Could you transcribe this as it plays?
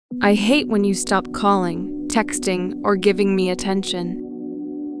I hate when you stop calling, texting, or giving me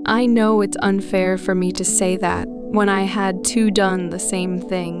attention. I know it's unfair for me to say that when I had done the same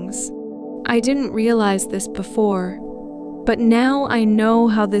things. I didn't realize this before, but now I know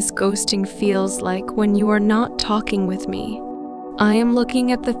how this ghosting feels like when you are not talking with me. I am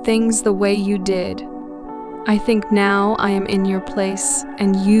looking at the things the way you did. I think now I am in your place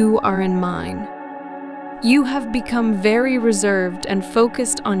and you are in mine. You have become very reserved and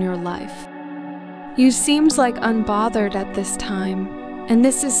focused on your life. You seems like unbothered at this time, and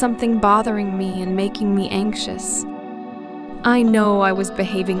this is something bothering me and making me anxious. I know I was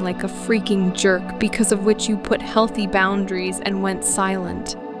behaving like a freaking jerk because of which you put healthy boundaries and went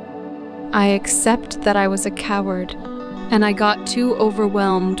silent. I accept that I was a coward, and I got too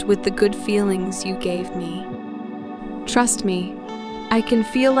overwhelmed with the good feelings you gave me. Trust me, I can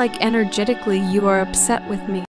feel like energetically you are upset with me.